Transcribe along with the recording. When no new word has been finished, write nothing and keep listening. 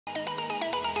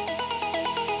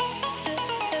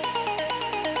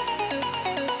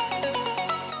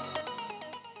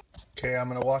Okay, I'm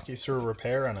going to walk you through a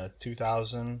repair on a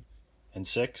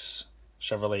 2006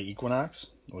 Chevrolet Equinox.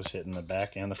 It was hit in the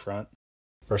back and the front.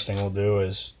 First thing we'll do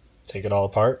is take it all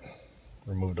apart,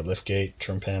 remove the liftgate,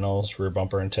 trim panels, rear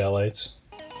bumper and taillights.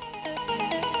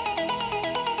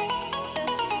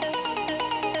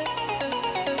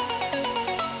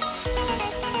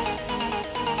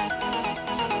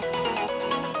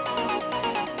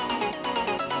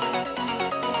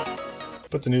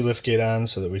 Put the new liftgate on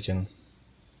so that we can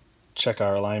check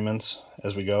our alignments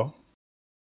as we go.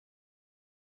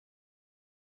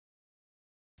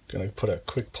 Gonna put a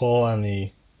quick pull on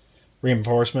the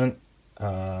reinforcement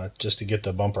just to get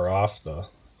the bumper off. The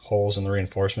holes in the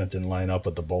reinforcement didn't line up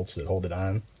with the bolts that hold it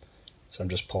on, so I'm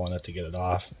just pulling it to get it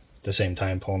off. At the same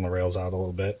time, pulling the rails out a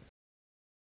little bit.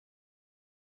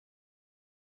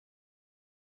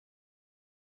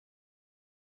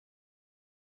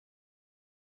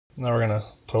 Now we're gonna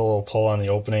put a little pull on the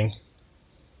opening.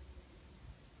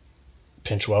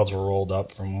 Pinch welds were rolled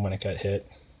up from when it got hit.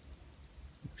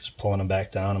 Just pulling them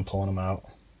back down and pulling them out.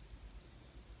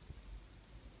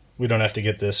 We don't have to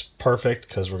get this perfect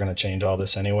because we're going to change all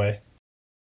this anyway.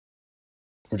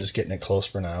 We're just getting it close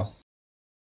for now.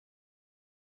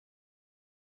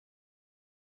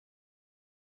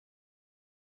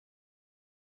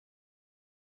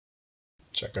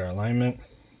 Check our alignment.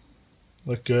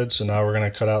 Look good. So now we're going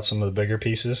to cut out some of the bigger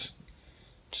pieces.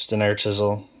 Just an air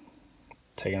chisel,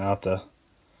 taking out the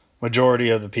majority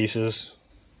of the pieces.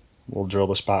 We'll drill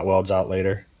the spot welds out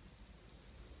later.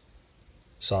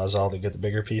 Sawzall to get the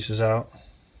bigger pieces out.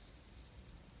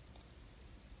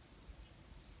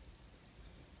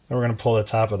 Then we're going to pull the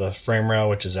top of the frame rail,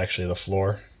 which is actually the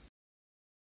floor.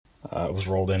 It was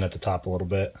rolled in at the top a little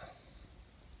bit.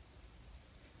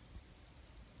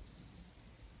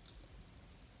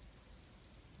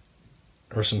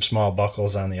 There were some small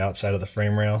buckles on the outside of the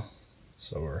frame rail,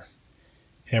 so we're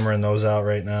hammering those out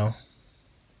right now.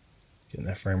 Getting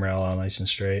that frame rail all nice and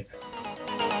straight.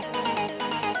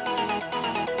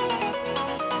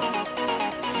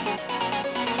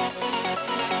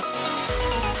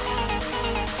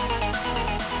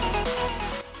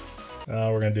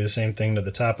 We're going to do the same thing to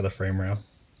the top of the frame rail,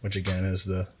 which again is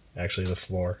actually the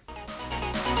floor.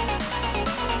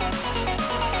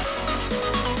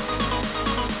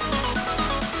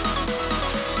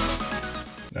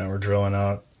 Now we're drilling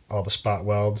out all the spot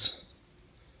welds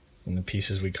and the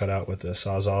pieces we cut out with the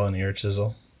Sawzall and the air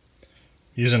chisel.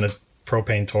 Using a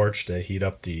propane torch to heat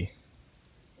up the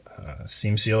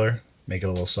seam sealer, make it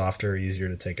a little softer, easier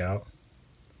to take out.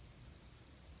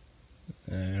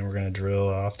 And we're going to drill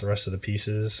off the rest of the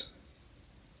pieces.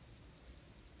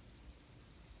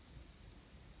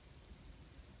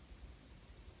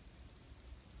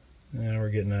 And we're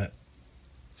getting that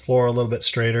floor a little bit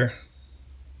straighter.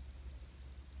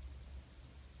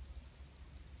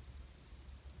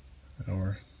 And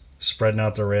we're spreading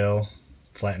out the rail,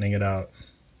 flattening it out,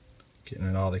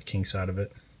 getting all the kinks out of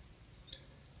it.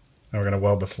 Now we're going to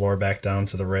weld the floor back down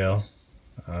to the rail.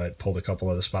 It pulled a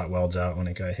couple of the spot welds out when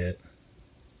it got hit.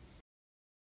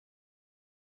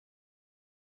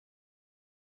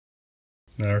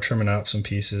 Now we're trimming out some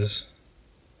pieces.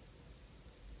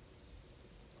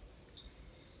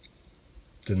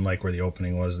 Didn't like where the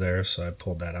opening was there, so I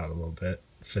pulled that out a little bit,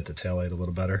 fit the taillight a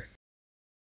little better.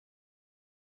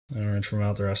 Now we're going to trim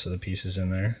out the rest of the pieces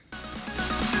in there.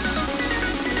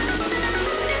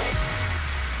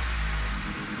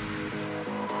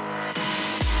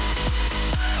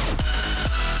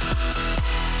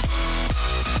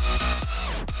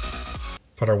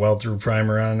 Put our weld through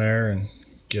primer on there and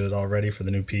get it all ready for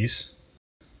the new piece.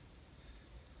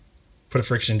 Put a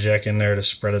friction jack in there to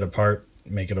spread it apart,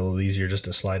 make it a little easier just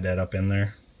to slide that up in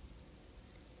there.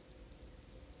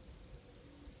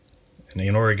 And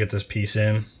in order to get this piece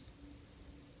in,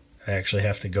 I actually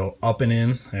have to go up and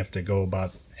in. I have to go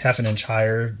about half an inch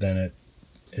higher than it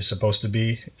is supposed to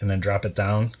be and then drop it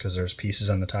down because there's pieces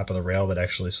on the top of the rail that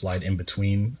actually slide in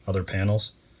between other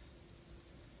panels.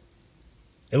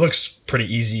 It looks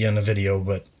pretty easy in the video,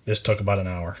 but this took about an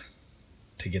hour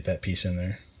to get that piece in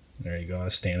there. There you go. I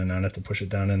was standing on it to push it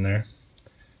down in there.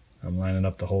 I'm lining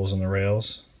up the holes in the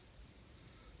rails,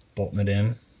 bolting it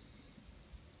in.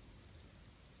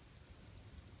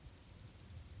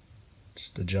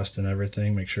 Just adjusting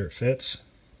everything, make sure it fits.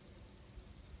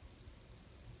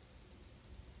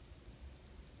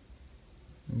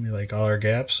 And we like all our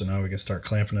gaps, so now we can start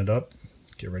clamping it up,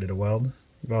 get ready to weld.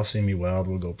 You've all seen me weld,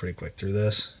 we'll go pretty quick through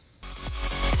this.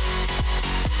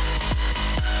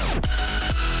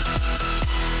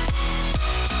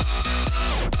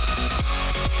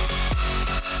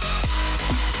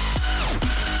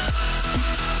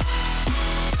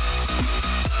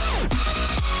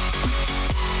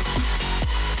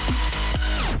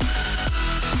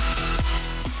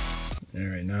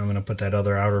 to put that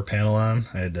other outer panel on,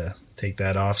 I had to take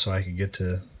that off so I could get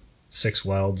to 6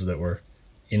 welds that were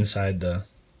inside the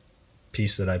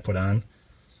piece that I put on.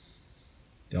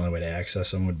 The only way to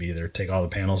access them would be either take all the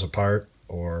panels apart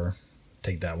or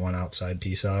take that one outside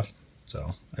piece off.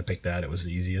 So I picked that, it was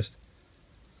the easiest.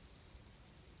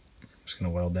 I'm just going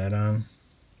to weld that on.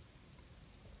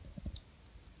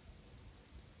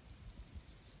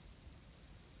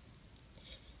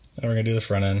 Now we're going to do the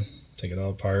front end, take it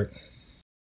all apart.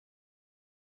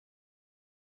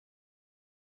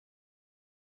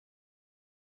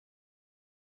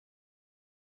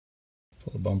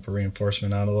 Pull the bumper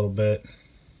reinforcement out a little bit.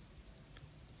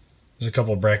 There's a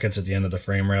couple of brackets at the end of the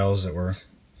frame rails that were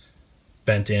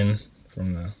bent in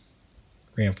from the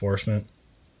reinforcement,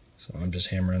 so I'm just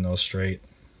hammering those straight.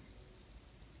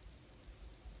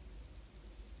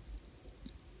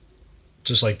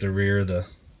 Just like the rear, the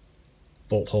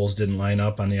bolt holes didn't line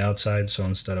up on the outside, so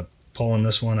instead of pulling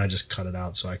this one, I just cut it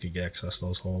out so I could access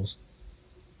those holes.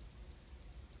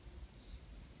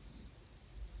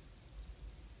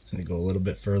 And go a little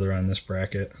bit further on this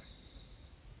bracket.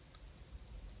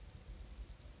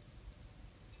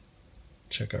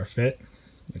 Check our fit.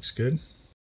 Looks good.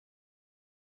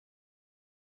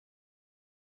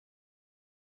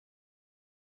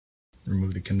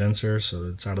 Remove the condenser so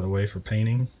it's out of the way for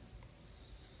painting.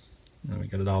 Now we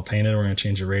got it all painted. We're going to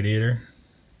change the radiator.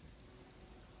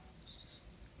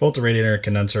 Both the radiator and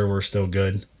condenser were still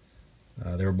good.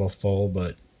 They were both full,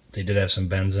 but they did have some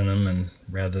bends in them, and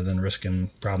rather than risking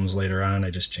problems later on, I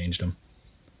just changed them.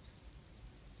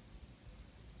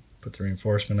 Put the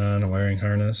reinforcement on, a wiring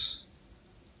harness.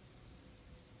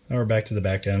 Now we're back to the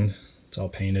back end. It's all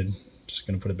painted. Just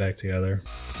going to put it back together.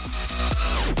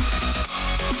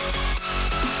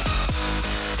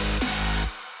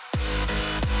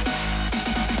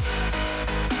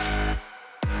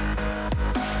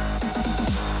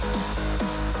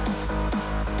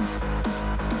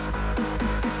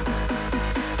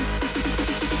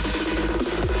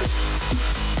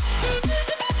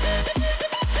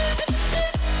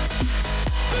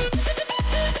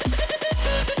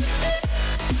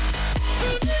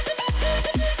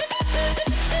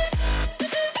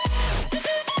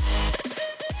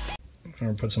 We're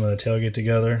going to put some of the tailgate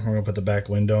together. We're going to put the back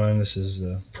window in. This is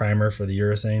the primer for the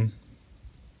urethane.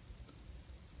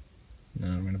 Now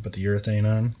I'm going to put the urethane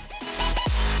on.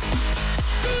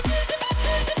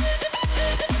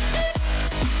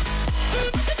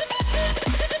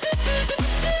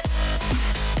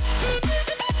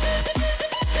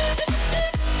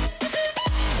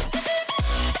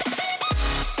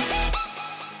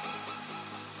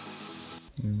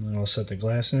 And then I'll set the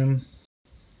glass in.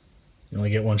 You only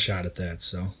get one shot at that,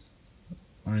 so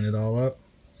line it all up.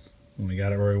 When we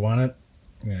got it where we want it,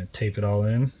 we're going to tape it all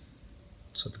in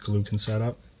so the glue can set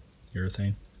up,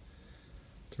 urethane.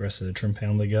 The rest of the trim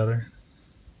panel together.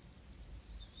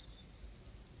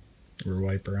 Rear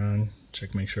wiper on,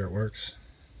 check, make sure it works.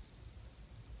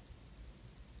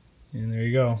 And there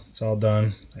you go, it's all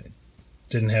done. I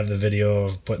didn't have the video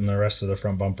of putting the rest of the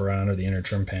front bumper on or the inner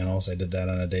trim panels. I did that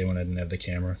on a day when I didn't have the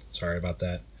camera. Sorry about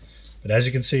that. But as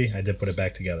you can see, I did put it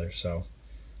back together, so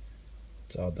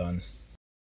it's all done.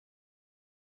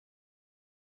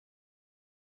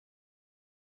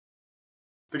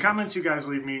 The comments you guys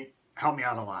leave me help me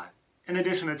out a lot. In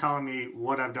addition to telling me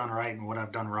what I've done right and what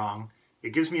I've done wrong,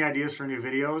 it gives me ideas for new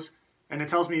videos, and it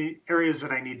tells me areas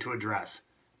that I need to address.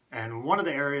 And one of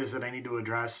the areas that I need to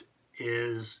address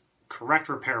is correct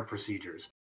repair procedures.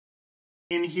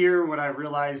 In here, what I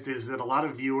realized is that a lot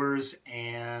of viewers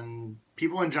and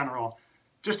people in general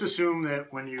just assume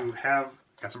that when you have,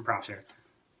 got some props here,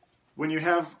 when you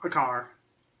have a car,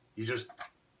 you just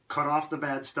cut off the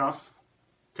bad stuff,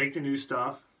 take the new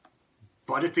stuff,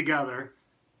 butt it together,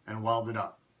 and weld it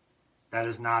up. That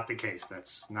is not the case.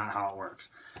 That's not how it works.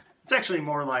 It's actually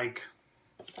more like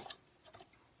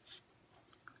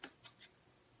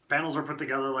panels are put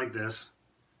together like this.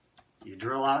 You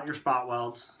drill out your spot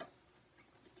welds,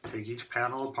 take each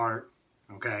panel apart,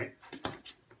 okay?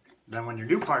 Then when your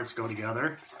new parts go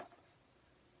together,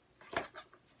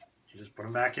 you just put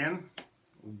them back in,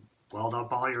 weld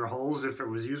up all your holes if it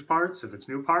was used parts. If it's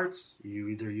new parts, you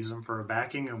either use them for a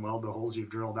backing and weld the holes you've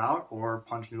drilled out, or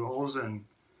punch new holes and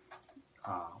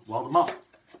weld them up.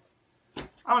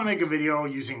 I'm going to make a video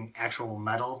using actual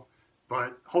metal,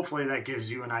 but hopefully that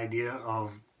gives you an idea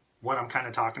of what I'm kind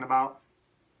of talking about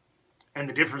and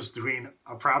the difference between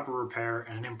a proper repair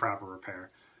and an improper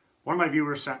repair. One of my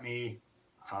viewers sent me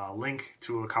a link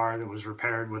to a car that was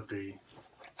repaired with the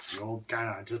old kind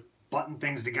of just button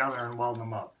things together and weld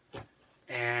them up.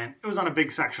 And it was on a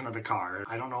big section of the car.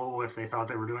 I don't know if they thought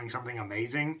they were doing something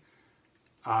amazing,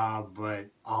 but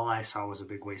all I saw was a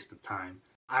big waste of time.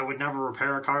 I would never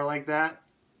repair a car like that.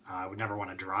 I would never want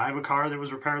to drive a car that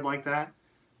was repaired like that.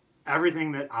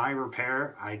 Everything that I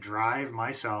repair, I drive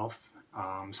myself,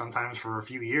 sometimes for a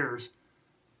few years.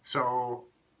 So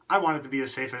I want it to be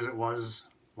as safe as it was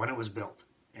when it was built.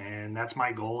 And that's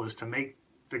my goal, is to make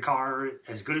the car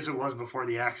as good as it was before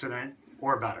the accident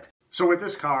or better. So with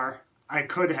this car, I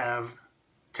could have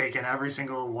taken every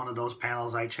single one of those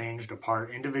panels I changed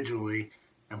apart individually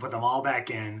and put them all back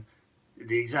in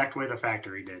the exact way the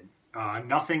factory did.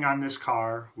 Nothing on this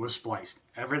car was spliced.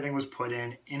 Everything was put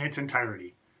in its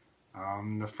entirety.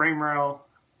 The frame rail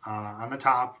on the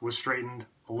top was straightened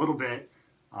a little bit,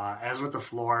 as with the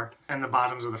floor, and the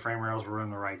bottoms of the frame rails were in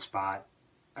the right spot.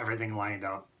 Everything lined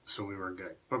up, so we were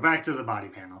good. But back to the body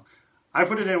panel. I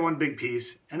put it in one big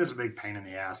piece, and it's a big pain in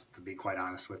the ass, to be quite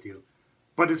honest with you.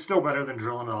 But it's still better than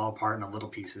drilling it all apart into little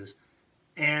pieces.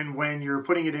 And when you're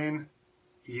putting it in,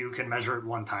 you can measure it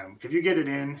one time. If you get it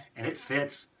in and it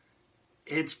fits,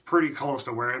 it's pretty close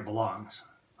to where it belongs.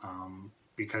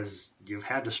 Because you've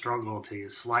had to struggle to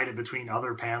slide it between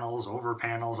other panels, over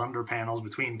panels, under panels,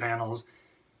 between panels.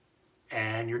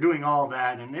 And you're doing all of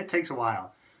that, and it takes a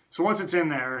while. So once it's in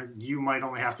there, you might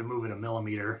only have to move it a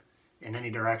millimeter in any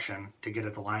direction to get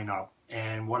it to line up.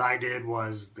 And what I did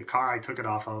was, the car I took it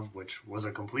off of, which was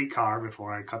a complete car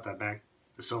before I cut that back,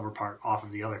 the silver part, off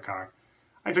of the other car,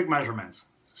 I took measurements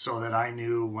so that I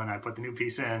knew when I put the new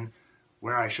piece in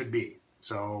where I should be.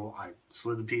 So I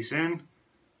slid the piece in,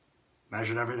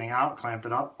 measured everything out, clamped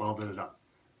it up, welded it up.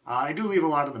 I do leave a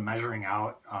lot of the measuring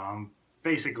out,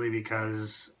 basically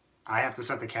because I have to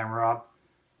set the camera up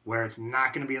where it's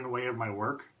not going to be in the way of my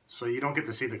work. So you don't get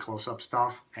to see the close-up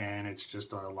stuff, and it's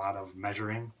just a lot of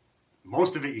measuring.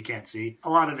 Most of it you can't see. A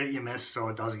lot of it you miss, so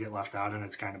it does get left out, and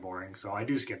it's kind of boring. So I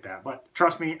do skip that. But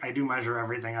trust me, I do measure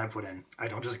everything I put in. I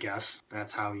don't just guess.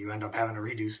 That's how you end up having to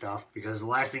redo stuff, because the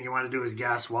last thing you want to do is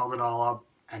guess, weld it all up,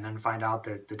 and then find out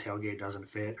that the tailgate doesn't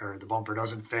fit, or the bumper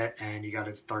doesn't fit, and you got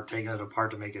to start taking it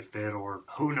apart to make it fit, or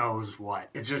who knows what.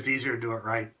 It's just easier to do it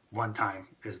right one time,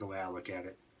 is the way I look at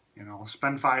it. You know,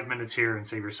 spend 5 minutes here and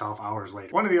save yourself hours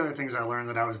later. One of the other things I learned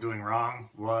that I was doing wrong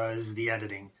was the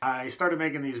editing. I started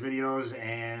making these videos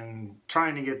and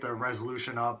trying to get the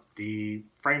resolution up. The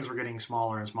frames were getting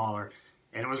smaller and smaller,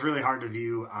 and it was really hard to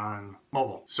view on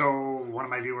mobile. So one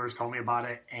of my viewers told me about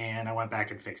it, and I went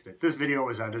back and fixed it. This video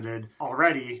was edited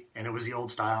already, and it was the old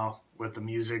style, with the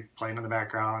music playing in the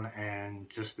background and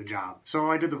just the job. So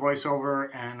I did the voiceover,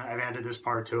 and I've added this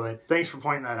part to it. Thanks for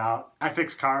pointing that out. I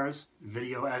fix cars.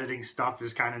 Video editing stuff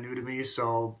is kind of new to me,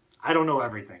 so I don't know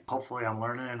everything. Hopefully I'm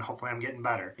learning, and hopefully I'm getting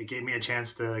better. It gave me a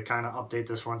chance to kind of update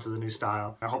this one to the new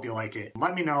style. I hope you like it.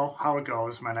 Let me know how it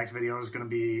goes. My next video is going to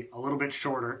be a little bit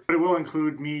shorter, but it will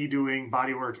include me doing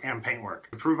bodywork and paintwork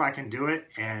to prove I can do it,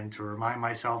 and to remind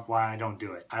myself why I don't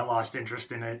do it. I lost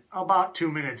interest in it about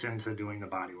 2 minutes into doing the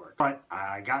bodywork, but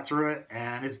I got through it,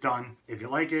 and it's done. If you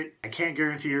like it, I can't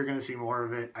guarantee you're going to see more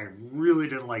of it. I really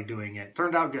didn't like doing it.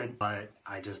 Turned out good, but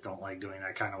I just don't like doing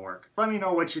that kind of work. Let me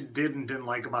know what you did and didn't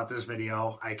like about this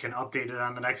video. I can update it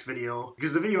on the next video,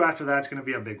 because the video after that's going to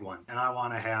be a big one, and I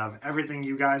want to have everything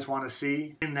you guys want to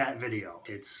see in that video.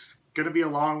 It's going to be a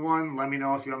long one. Let me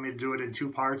know if you want me to do it in 2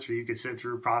 parts, or you could sit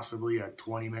through possibly a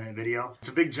 20-minute video. It's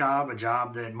a big job, a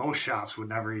job that most shops would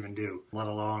never even do, let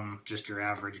alone just your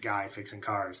average guy fixing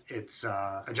cars. It's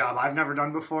a job I've never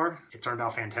done before. It turned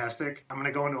out fantastic. I'm going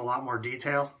to go into a lot more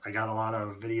detail. I got a lot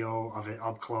of video of it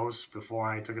up close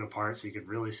before I took it apart, so you could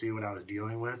really see what I was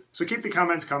dealing with. So keep the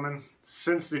comments coming.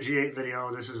 Since the G8 video,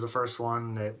 this is the first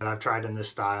one that I've tried in this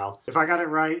style. If I got it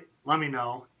right, let me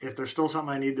know. If there's still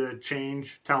something I need to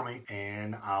change, tell me,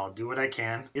 and I'll do what I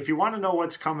can. If you want to know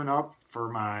what's coming up for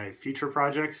my future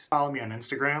projects, follow me on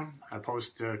Instagram. I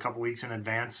post a couple weeks in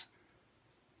advance.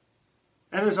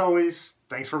 And as always,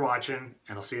 thanks for watching,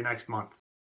 and I'll see you next month.